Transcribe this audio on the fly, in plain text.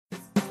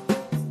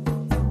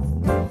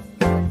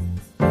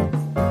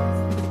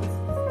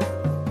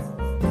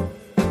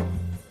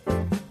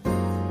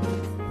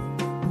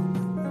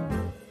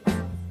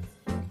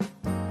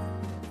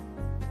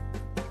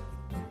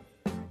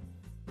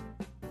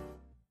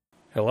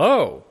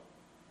Hello,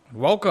 and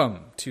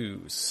welcome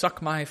to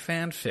Suck My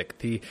Fanfic,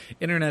 the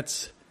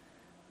internet's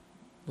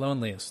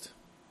loneliest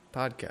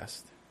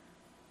podcast.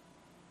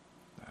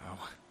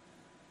 Oh,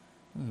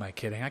 who am I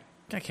kidding?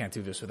 I can't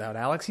do this without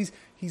Alex. He's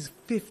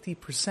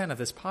 50% of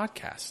this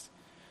podcast.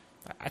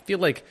 I feel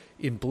like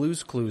in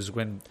Blue's Clues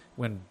when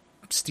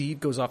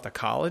Steve goes off to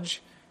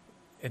college,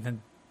 and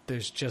then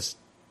there's just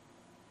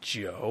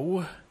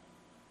Joe.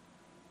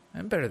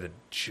 I'm better than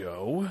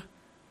Joe.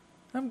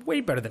 I'm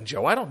way better than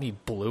Joe. I don't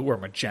need blue or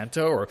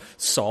magenta or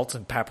salt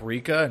and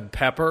paprika and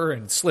pepper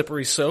and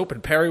slippery soap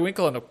and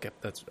periwinkle. And okay,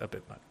 that's a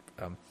bit much.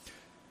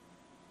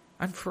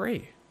 I'm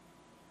free.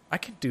 I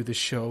can do this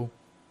show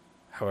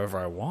however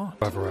I want.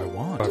 However I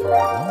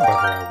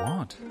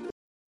want.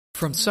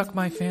 From Suck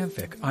My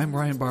Fanfic, I'm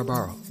Ryan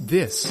Barbaro.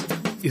 This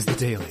is The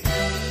Daily.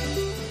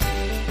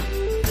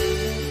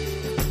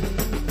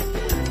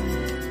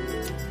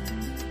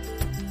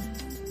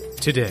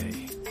 Today,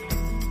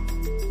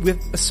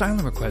 with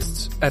asylum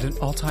requests at an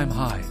all-time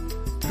high,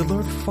 the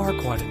Lord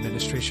Farquaad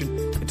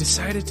administration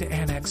decided to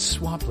annex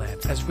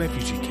Swampland as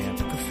refugee camp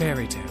for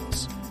fairy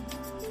tales.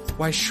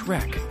 Why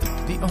Shrek,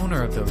 the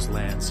owner of those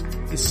lands,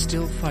 is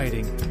still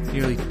fighting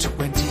nearly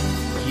 20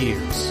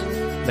 years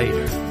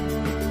later.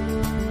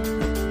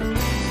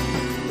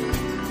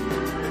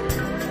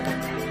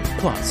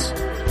 Plus,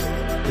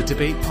 the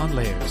debate on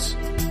layers,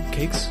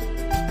 cakes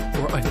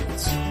or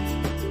onions.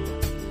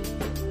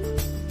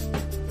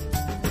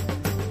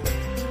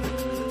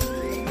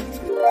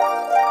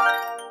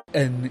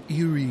 An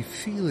eerie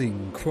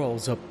feeling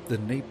crawls up the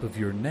nape of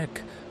your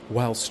neck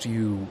whilst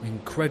you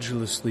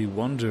incredulously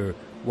wonder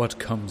what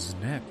comes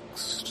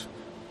next.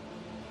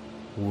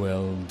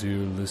 Well, dear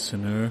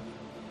listener,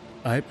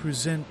 I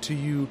present to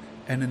you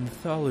an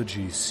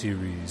anthology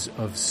series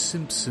of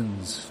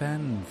Simpsons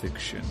fan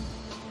fiction.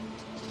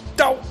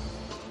 Don't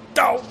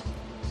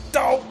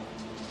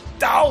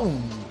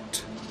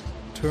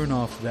turn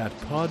off that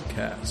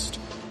podcast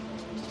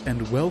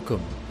and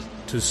welcome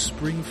to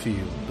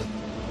Springfield.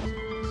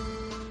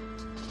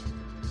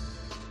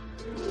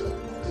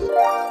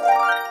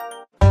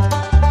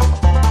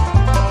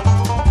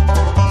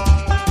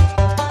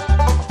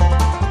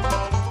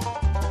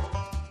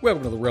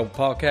 Welcome to the Rebel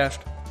Podcast.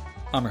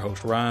 I'm your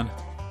host, Ryan.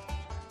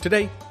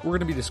 Today, we're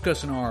going to be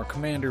discussing our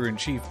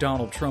Commander-in-Chief,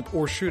 Donald Trump,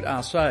 or should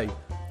I say,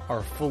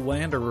 our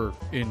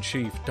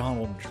Philanderer-in-Chief,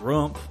 Donald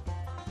Trump.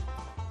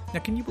 Now,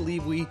 can you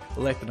believe we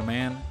elected a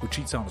man who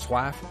cheats on his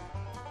wife?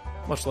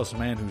 Much less a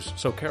man who's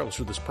so careless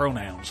with his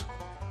pronouns.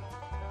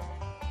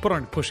 Put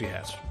on your pussy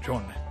hats.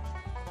 Join me.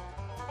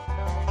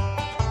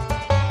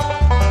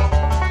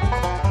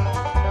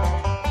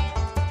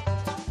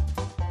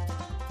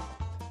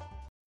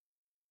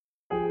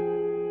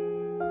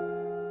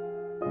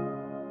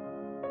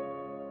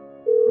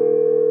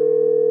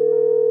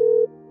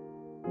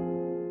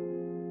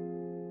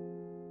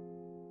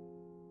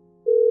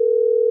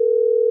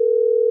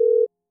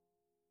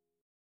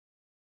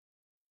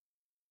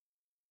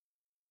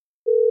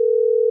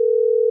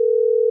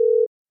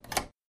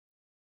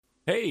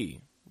 Hey,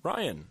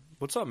 Ryan,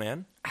 what's up,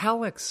 man?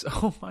 Alex,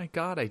 oh my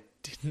God, I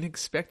didn't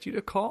expect you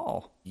to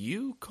call.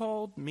 You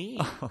called me.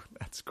 Oh,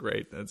 that's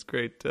great.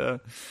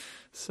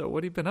 So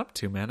what have you been up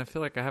to, man? I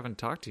feel like I haven't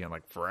talked to you in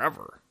like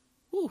forever.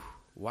 Whew,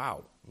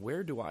 wow,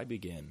 where do I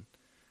begin?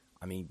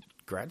 I mean,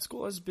 grad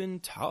school has been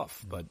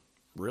tough, but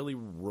really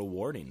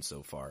rewarding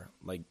so far.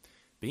 Like,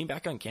 being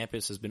back on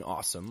campus has been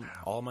awesome.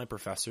 All my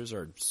professors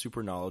are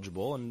super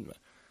knowledgeable, and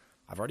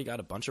I've already got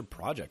a bunch of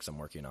projects I'm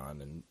working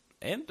on, and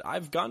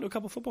I've gone to a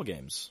couple football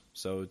games,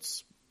 so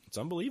it's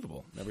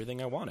unbelievable.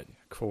 Everything I wanted.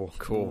 Cool.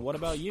 What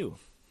about you?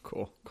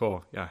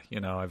 Cool. Yeah,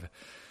 I've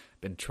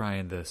been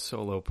trying the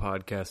solo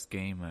podcast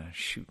game,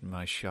 shooting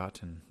my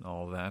shot and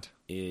all that.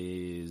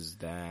 Is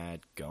that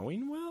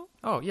going well?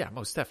 Oh, yeah,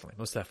 most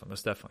definitely.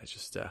 It's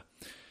just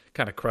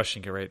kind of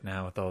crushing it right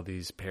now with all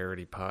these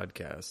parody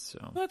podcasts.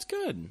 So that's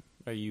good.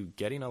 Are you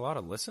getting a lot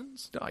of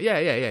listens? Oh,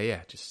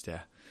 yeah. Just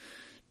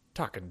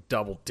talking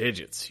double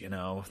digits,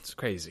 It's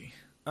crazy.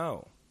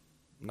 Oh.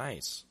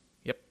 Nice.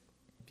 Yep.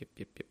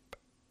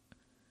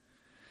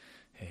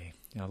 Hey,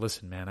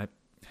 listen, man, I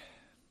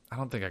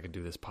don't think I can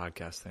do this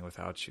podcast thing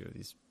without you.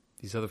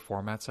 These other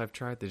formats I've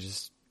tried, they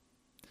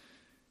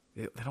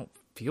don't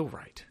feel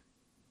right.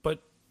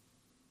 But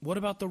what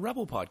about the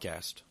Rebel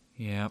podcast?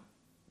 Yeah,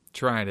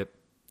 tried it.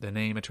 The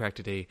name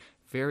attracted a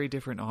very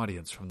different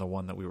audience from the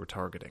one that we were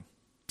targeting.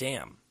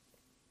 Damn.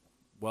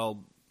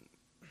 Well,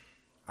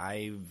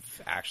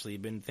 I've actually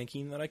been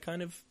thinking that I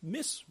kind of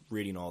miss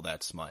reading all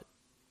that smut.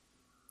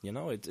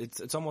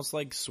 It's almost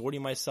like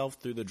sorting myself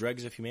through the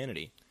dregs of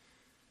humanity.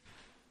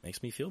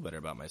 Makes me feel better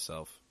about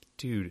myself.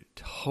 Dude,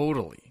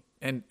 totally.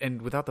 And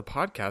without the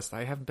podcast,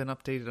 I haven't been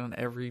updated on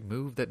every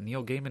move that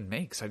Neil Gaiman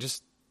makes. I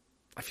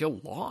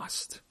feel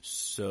lost.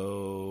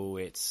 So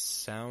it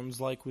sounds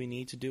like we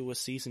need to do a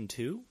season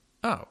 2?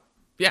 Oh,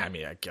 yeah,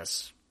 I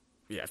guess,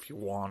 if you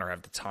want or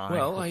have the time.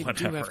 Well, I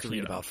do have to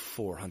read about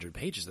 400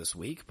 pages this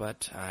week,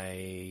 but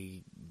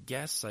I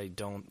guess I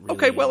don't really...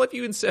 Okay, well, if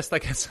you insist, I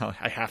guess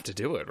I have to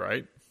do it,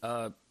 right?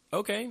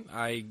 Okay,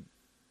 I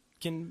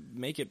can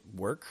make it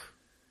work.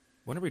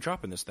 When are we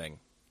dropping this thing?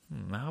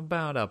 How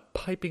about a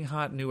piping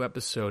hot new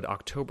episode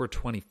October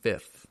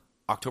 25th?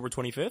 October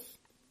 25th?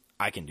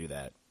 I can do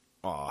that.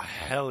 Oh,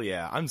 hell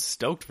yeah. I'm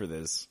stoked for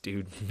this.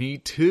 Dude, me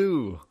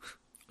too.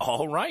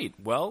 All right.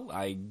 Well,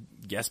 I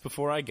guess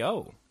before I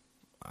go,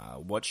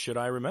 what should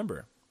I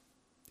remember?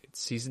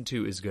 Season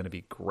 2 is going to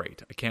be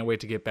great. I can't wait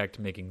to get back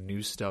to making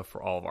new stuff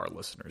for all of our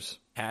listeners.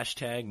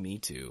 #me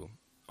too.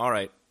 All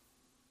right.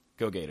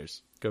 Go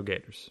Gators. Go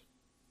Gators.